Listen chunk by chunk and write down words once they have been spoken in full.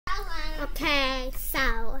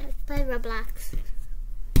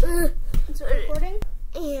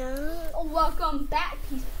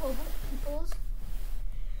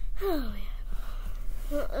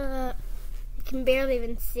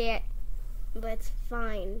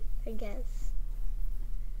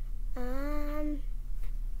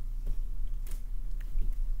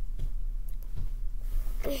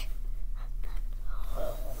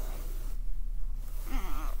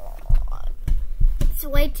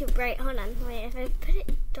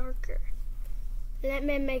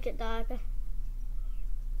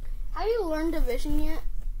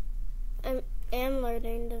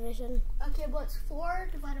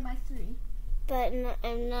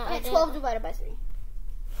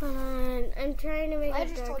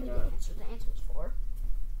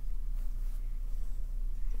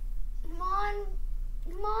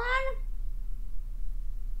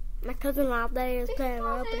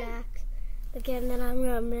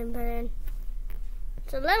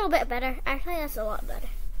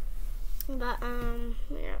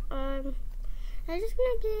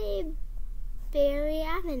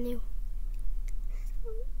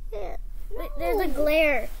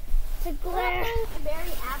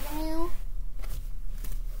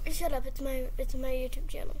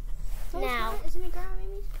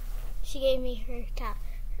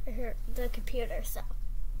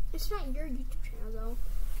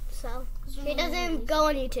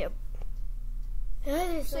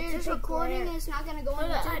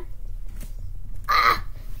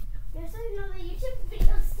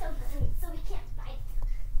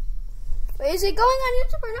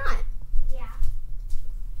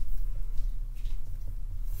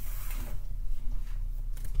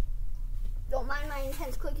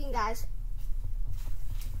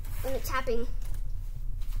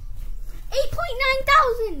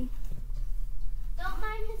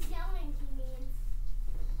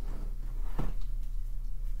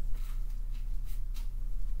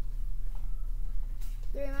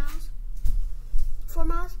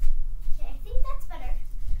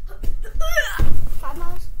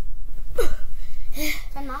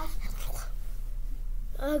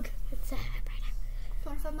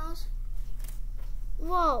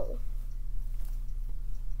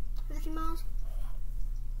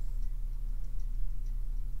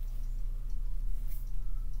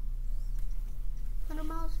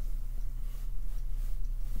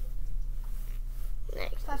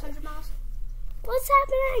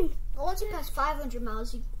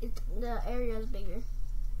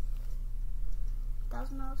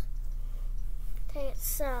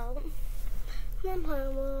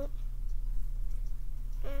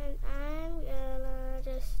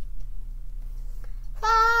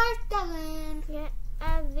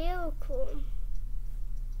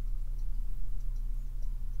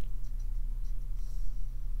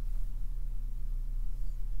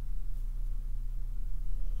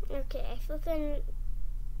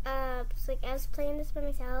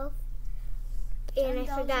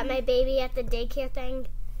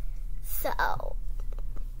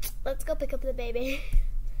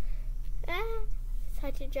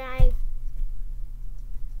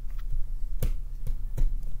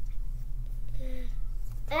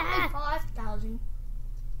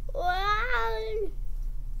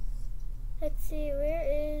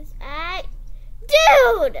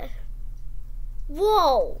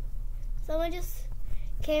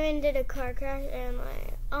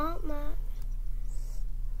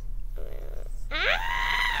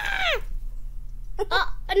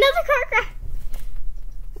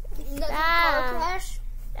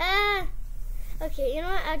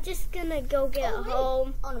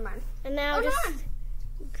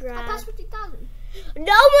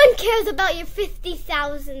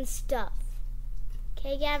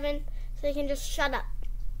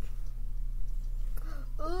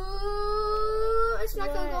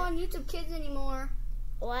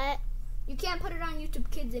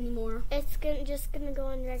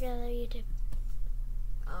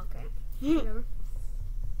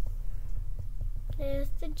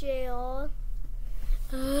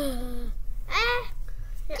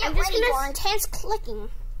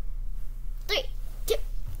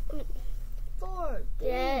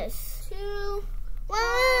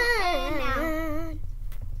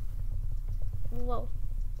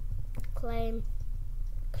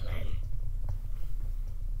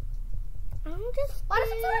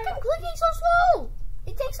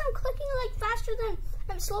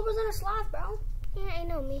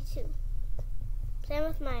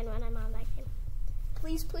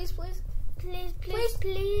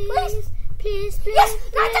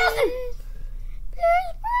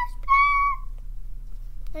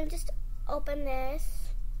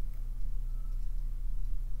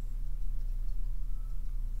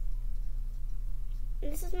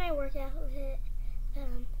is my work outfit.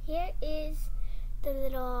 Here is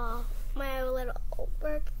my little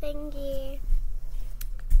work thingy.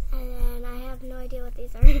 And then I have no idea what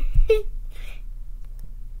these are.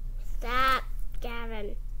 Stop,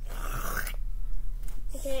 Gavin.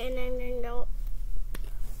 Okay, and I'm gonna go.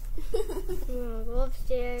 I'm gonna go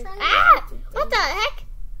upstairs. Ah! What the heck?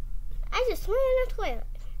 I just went in the toilet.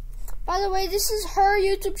 By the way, this is her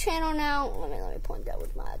YouTube channel now. Let me point that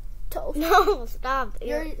with my toe. No, stop.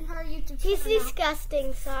 Her YouTube channel. She's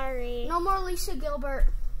disgusting. Sorry. No more Lisa Gilbert.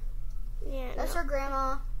 Yeah, that's her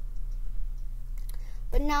grandma.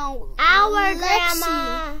 But now our Lexi.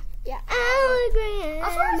 grandma. Yeah, our grandma.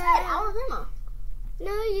 That's what I said. Our grandma.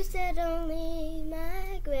 No, you said only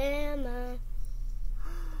my grandma.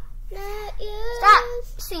 Not yours. Stop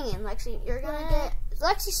singing, Lexi. You're gonna get.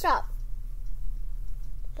 Lexi, stop.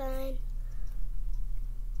 Fine.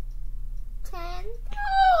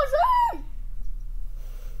 10,000.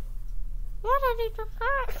 What did he say?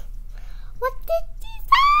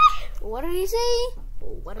 What did he say?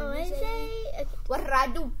 What did he say? What did he say? Okay. What did I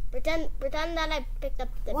do? Pretend that I picked up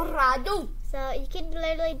the What baby. did I do? So you can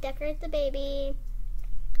literally decorate the baby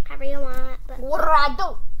however you want. But What did I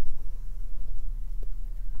do?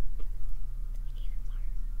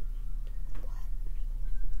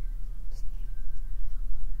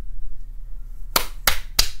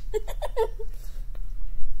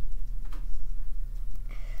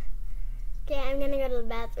 okay, I'm gonna go to the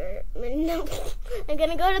bathroom. No, I'm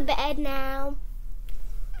gonna go to bed now.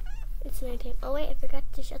 It's nighttime. Oh wait, I forgot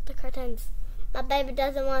to shut the curtains. My baby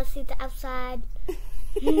doesn't want to see the outside.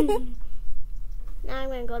 Now I'm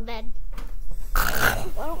gonna go to bed.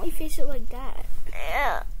 Why don't we face it like that?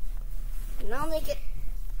 Yeah. Now they can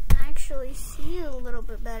actually see a little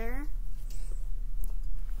bit better.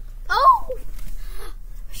 Oh!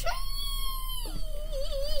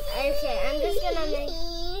 Okay, I'm just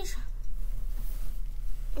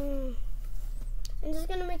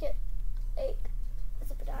gonna make it like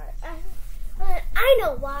super dark. I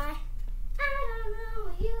know why. I don't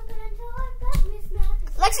know. You've been told, but Miss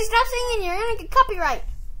Mathis. Lexi, stop singing. You're gonna get copyright.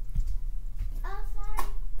 Oh, sorry.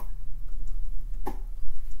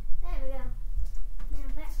 There we go. Now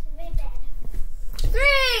back to the bed. 3,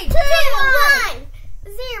 2, 1.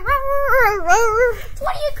 0.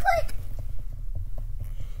 What do you click?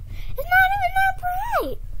 It's not even that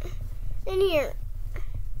bright in here.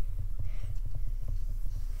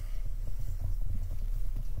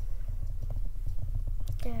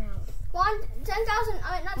 Down. 10,000.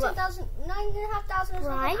 Not 10,000. 9,500 or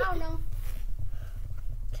Right? something. I don't know.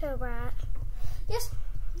 Too bright. Yes.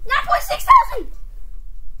 9,600.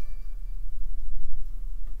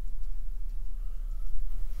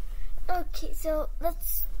 Okay, so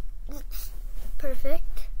that's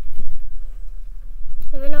perfect.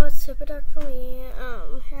 Even though it's super dark for me,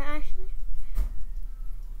 here actually.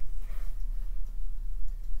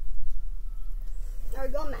 There we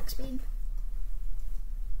go, max speed.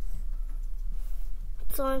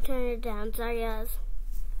 So I'm turning it down, sorry guys.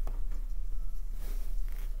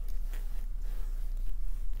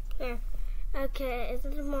 There. Okay, is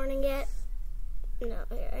it the morning yet? No,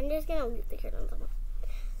 here, I'm just gonna leave the curtains on.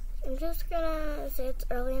 I'm just gonna say it's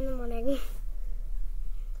early in the morning.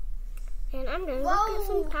 And I'm gonna go get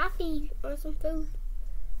some coffee or some food.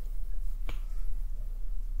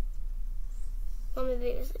 While my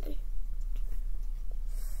baby's sleeping.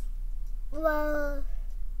 Whoa.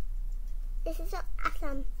 This is so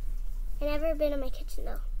awesome. I've never been in my kitchen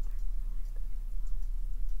though.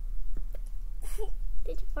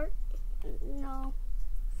 Did you fart? No.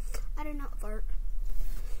 I did not fart.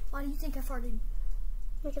 Why do you think I farted?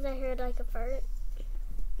 Because I heard like a fart.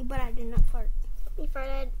 But I did not fart. You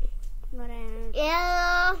farted? But I didn't.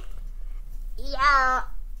 Yeah. Yeah.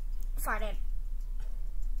 Farted.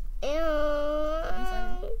 Ew.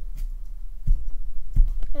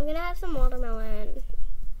 I'm gonna have some watermelon.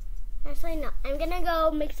 Actually, no. I'm gonna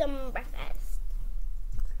go make some breakfast.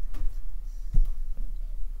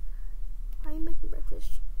 Why are you making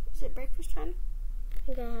breakfast? Is it breakfast time?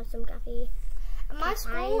 I'm gonna have some coffee. At my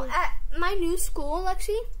school, at my new school,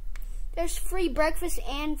 Lexi, there's free breakfast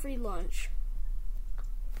and free lunch.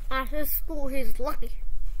 At his school, he's lucky.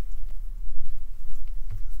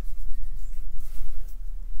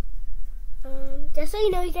 Just so you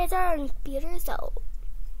know, you guys are on computer, so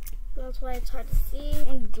that's why it's hard to see.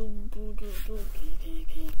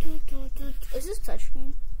 Is this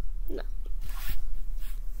touchscreen? No.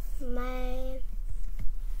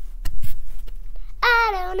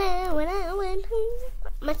 I don't know when I went home.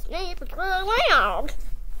 My neighbors were loud.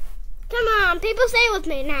 Come on, people say it with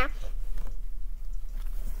me now.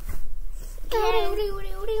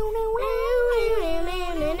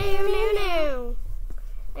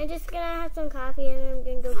 I'm just gonna have some coffee and I'm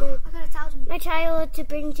gonna go get I got 1,000. my child to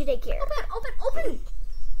bring to daycare. Open.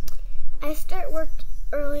 I start work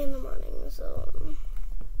early in the morning, so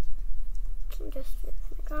I'm just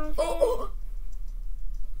making coffee.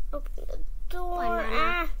 Open the door.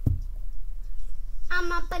 Banana.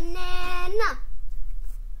 I'm a banana.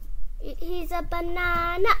 He's a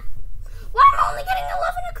banana. Why am I only getting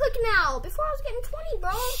 11 a click now? Before I was getting 20,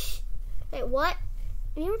 bro. Wait, what?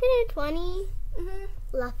 You were getting 20? Mm-hmm.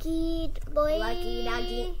 Lucky boy. Lucky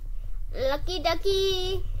ducky. Lucky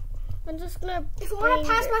ducky. I'm just gonna. If I want to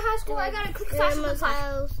pass my high school, I gotta click faster than 5.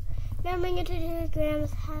 House. Then bring it to his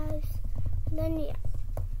grandma's house. And then yeah.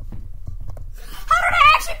 How did I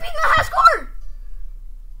actually beat my high score?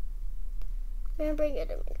 I'm gonna bring it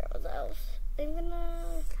to my grandma's house. I'm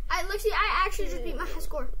gonna. Lexi, I actually just beat my high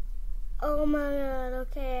score. Oh my god.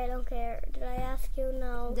 Okay, I don't care. Did I ask you?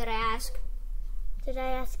 No. Did I ask? Did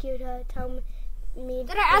I ask you to tell me?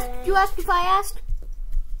 Did I ask? You asked if I asked?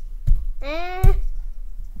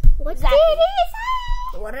 What exactly. did he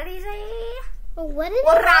say? What did he say? What did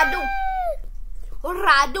What he did I do? say? What did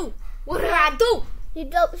I do? What did I do? You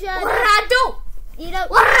don't shut What did up. I do? You don't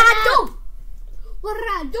What did shut I up. do? What did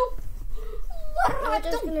I do? What did I I'm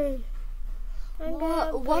just do? gonna.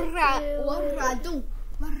 What did I do?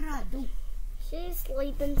 What did I do? She's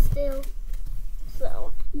sleeping still.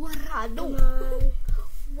 So. What did I Come do? on.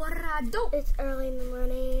 What did I do? It's early in the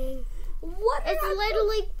morning. What did It's I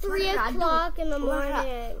literally do? 3 o'clock in the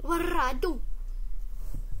morning. What did I do?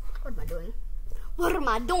 What am I doing? What am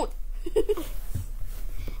I doing?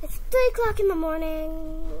 It's 3 o'clock in the morning.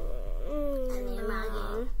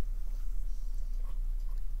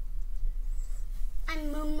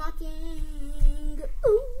 I'm moonwalking.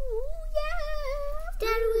 Ooh, yeah.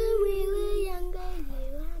 Dad, when we were younger,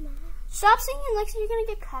 you and I. Stop singing, Lexi. You're gonna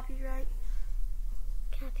get copyright.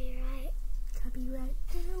 Copyright. Copyright.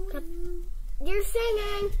 You're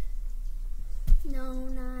singing. No,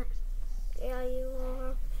 not. Yeah, you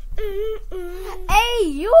are. Hey,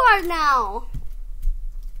 you are now.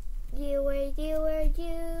 You were.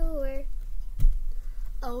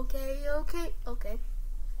 Okay.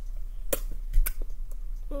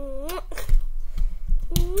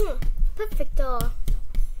 Perfecto.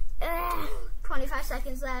 25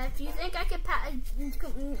 seconds left. Do you think I could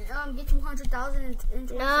get 200,000 in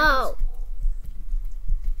 20 No. seconds?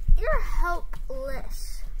 You're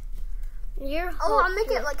helpless. You're Oh, I'll make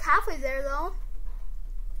it like halfway there though.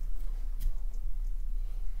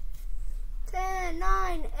 10,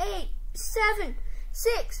 9, 8, 7,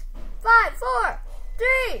 6, 5, 4,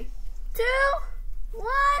 3, 2, 1,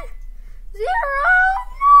 0. No!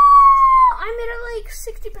 I made it like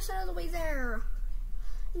 60% of the way there.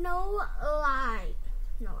 No lie.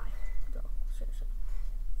 No. Seriously.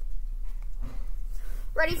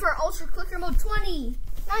 Ready for ultra clicker mode. 20,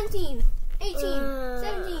 19, 18,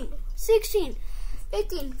 17, 16,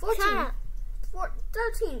 15, 14,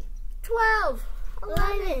 13, 12,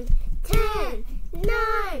 11, 10,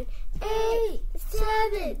 9, 8,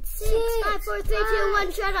 7, 6, 5, 4, 3, 2,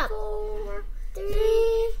 1, shut up. 4,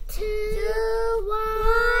 3, 2,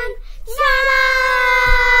 1, shut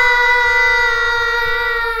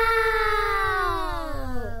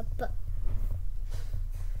up!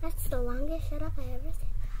 That's the longest shut up I ever said.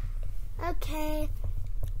 Okay.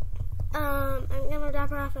 I'm gonna drop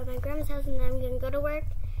her off at my grandma's house and then I'm gonna go to work.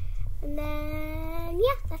 And then,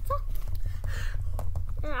 yeah, that's all.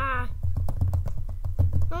 Oh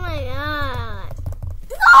my god.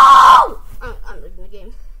 No! I'm losing the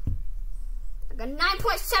game. I got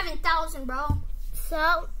 9.7 thousand, bro.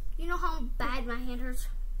 So, You know how bad my hand hurts?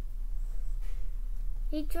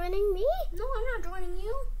 you joining me? No, I'm not joining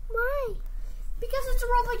you. Why? Because it's a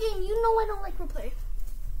roleplay game. You know I don't like roleplay.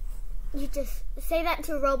 You just say that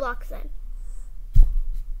to Roblox then.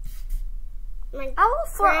 My I will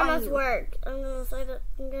fart on grandma's you. work. I'm gonna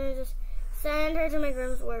just send her to my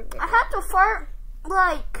grandma's work. I had to fart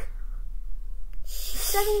like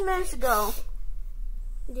 7 minutes ago.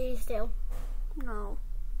 Do you still? No.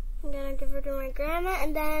 I'm gonna give her to my grandma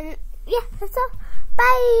and then, yeah, that's all.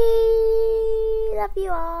 Bye! Love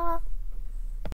you all.